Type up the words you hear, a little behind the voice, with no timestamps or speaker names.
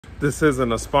This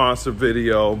isn't a sponsored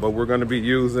video, but we're gonna be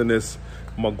using this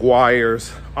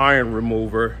Meguiar's iron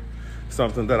remover,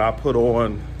 something that I put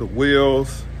on the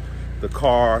wheels, the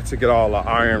car, to get all the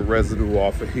iron residue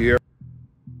off of here.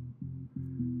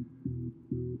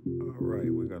 All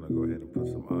right, we're gonna go ahead and put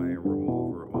some iron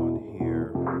remover on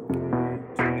here.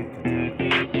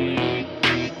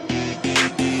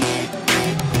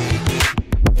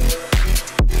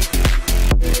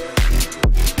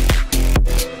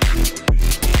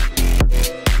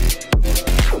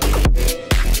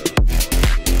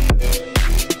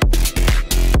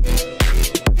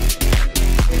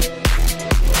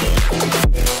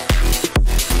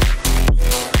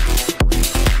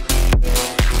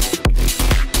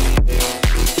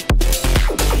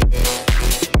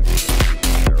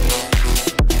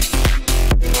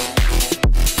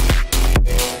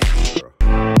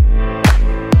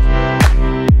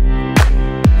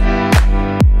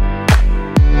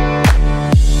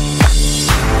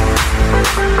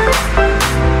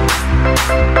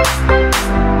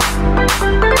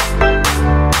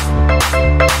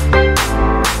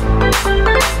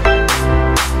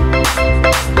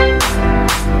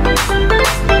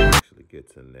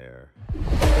 Gets in there.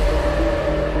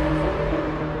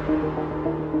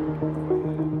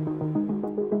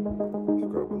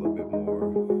 Scrub a little bit more.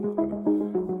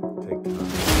 Take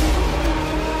time.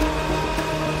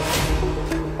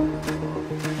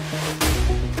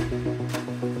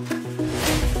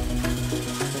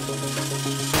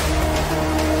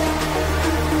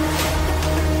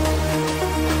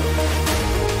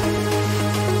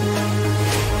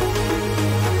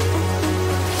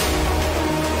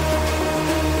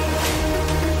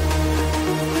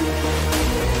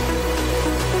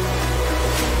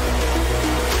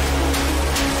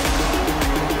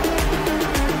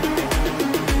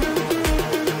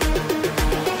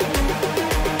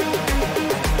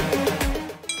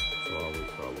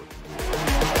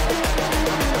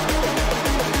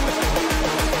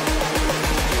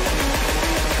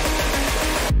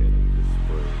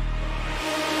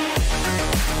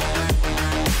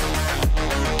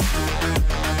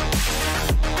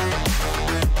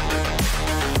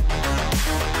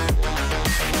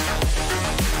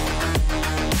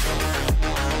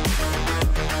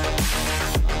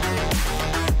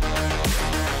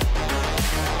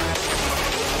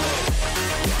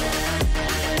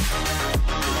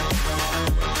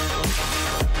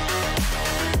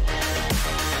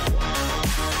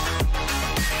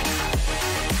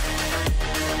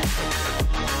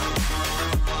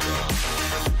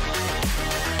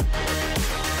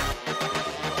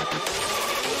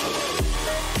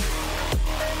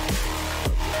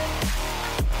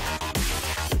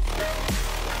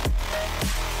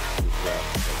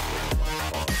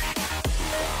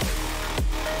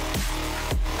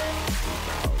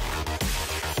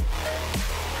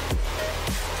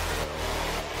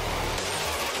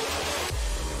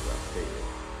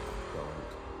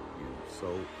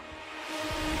 Soap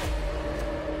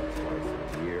twice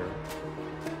a year.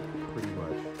 Pretty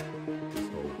much this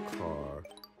whole car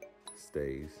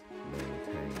stays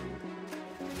maintained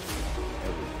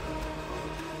every time I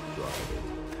drive it.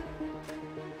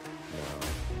 Now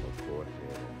I'm gonna go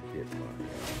ahead and get my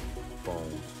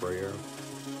foam sprayer.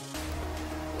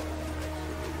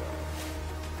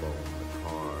 Foam the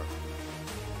car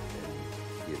and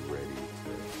get ready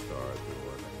to start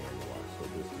doing the hand wash. So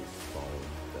this is foam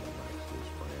that I'm actually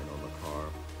spraying on the car.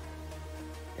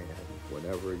 And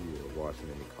whenever you're washing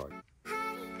any car,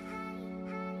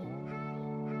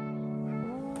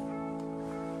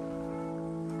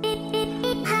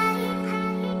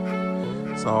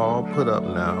 it's all put up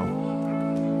now.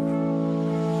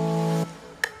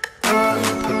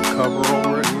 Put the cover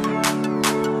over it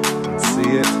and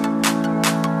see it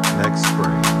next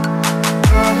spring.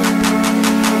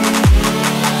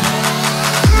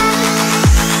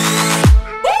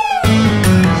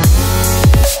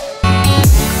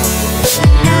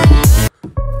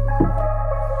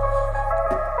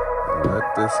 Let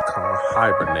this car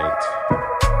hibernate.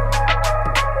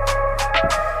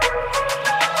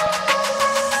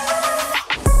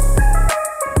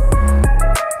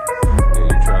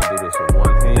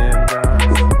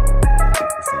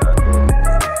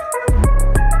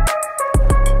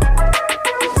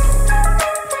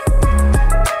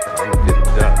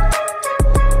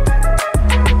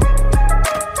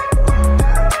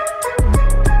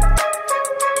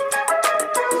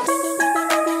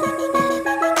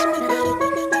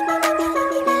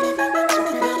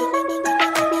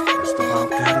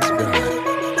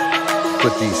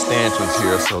 Put these stanchions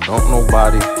here so don't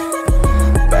nobody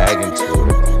bag into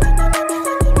it.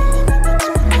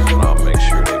 And I'll make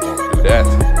sure they won't do that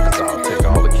because I'll take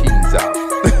all the keys.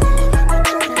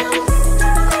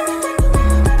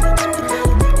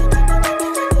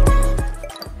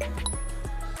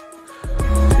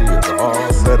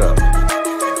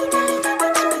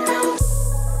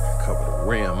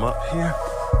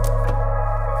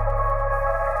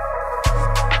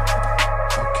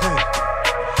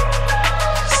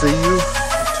 see you in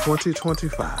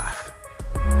 2025.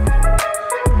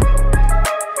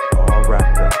 All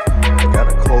wrapped up. I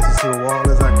got it closest to the wall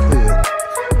as I could.